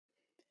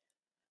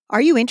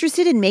Are you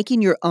interested in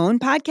making your own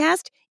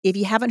podcast? If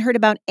you haven't heard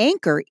about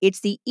Anchor, it's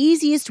the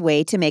easiest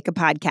way to make a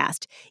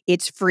podcast.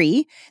 It's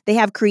free. They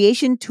have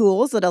creation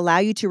tools that allow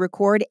you to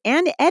record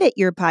and edit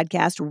your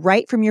podcast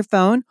right from your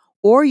phone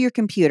or your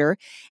computer.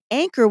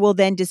 Anchor will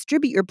then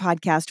distribute your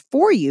podcast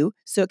for you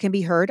so it can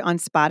be heard on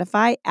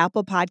Spotify,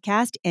 Apple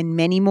Podcast, and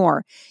many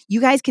more.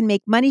 You guys can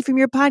make money from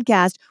your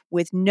podcast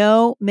with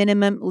no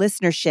minimum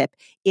listenership.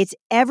 It's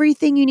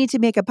everything you need to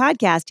make a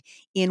podcast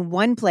in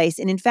one place.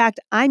 And in fact,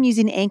 I'm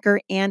using Anchor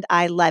and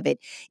I love it.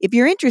 If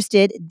you're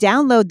interested,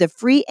 download the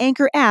free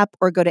Anchor app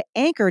or go to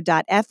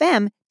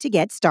anchor.fm to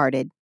get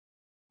started.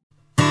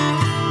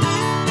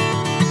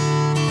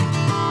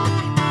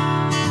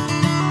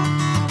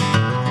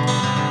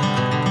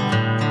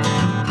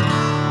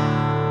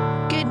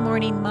 Good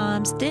morning,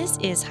 moms. This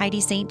is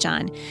Heidi St.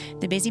 John,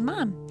 the busy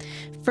mom.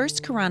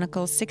 1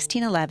 Chronicles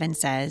 16:11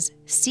 says,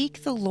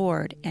 "Seek the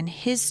Lord and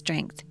His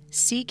strength.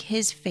 Seek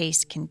His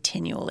face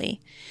continually."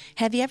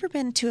 Have you ever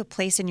been to a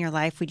place in your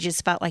life where you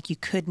just felt like you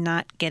could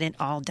not get it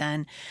all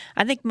done?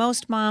 I think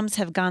most moms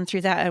have gone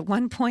through that at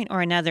one point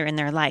or another in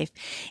their life.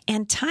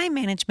 And time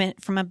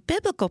management from a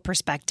biblical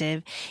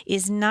perspective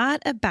is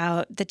not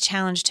about the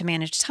challenge to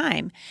manage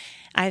time.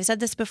 I've said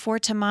this before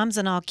to moms,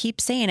 and I'll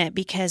keep saying it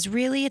because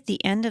really at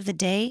the end of the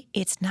day,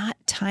 it's not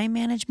time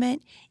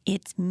management,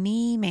 it's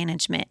me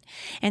management.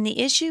 And the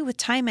issue with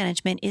time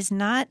management is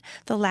not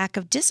the lack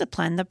of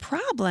discipline. The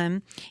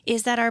problem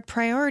is that our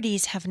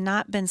priorities have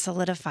not been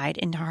solidified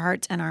in our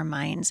hearts and our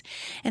minds.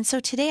 And so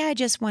today I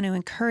just want to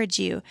encourage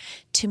you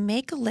to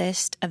make a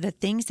list of the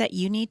things that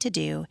you need to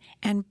do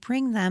and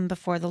bring them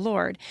before the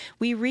Lord.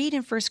 We read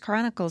in 1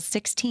 Chronicles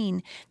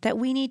 16 that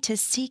we need to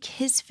seek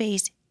His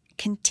face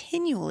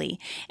continually.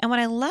 And what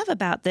I love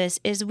about this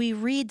is we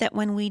read that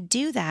when we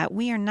do that,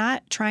 we are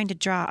not trying to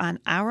draw on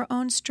our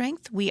own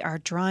strength. We are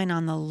drawing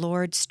on the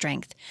Lord's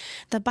strength.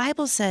 The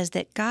Bible says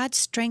that God's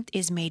strength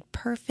is made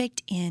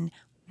perfect in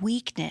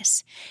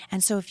weakness.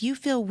 And so if you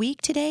feel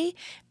weak today,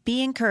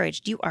 be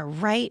encouraged. You are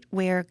right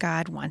where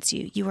God wants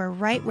you. You are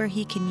right where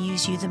He can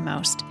use you the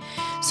most.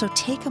 So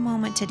take a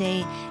moment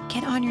today,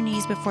 get on your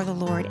knees before the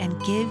Lord and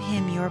give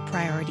Him your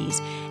priorities.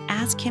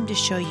 Ask Him to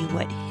show you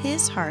what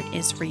His heart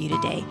is for you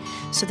today,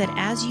 so that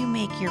as you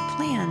make your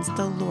plans,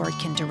 the Lord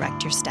can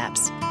direct your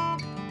steps.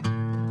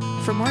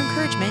 For more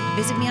encouragement,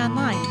 visit me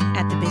online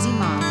at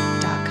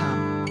thebusymom.com.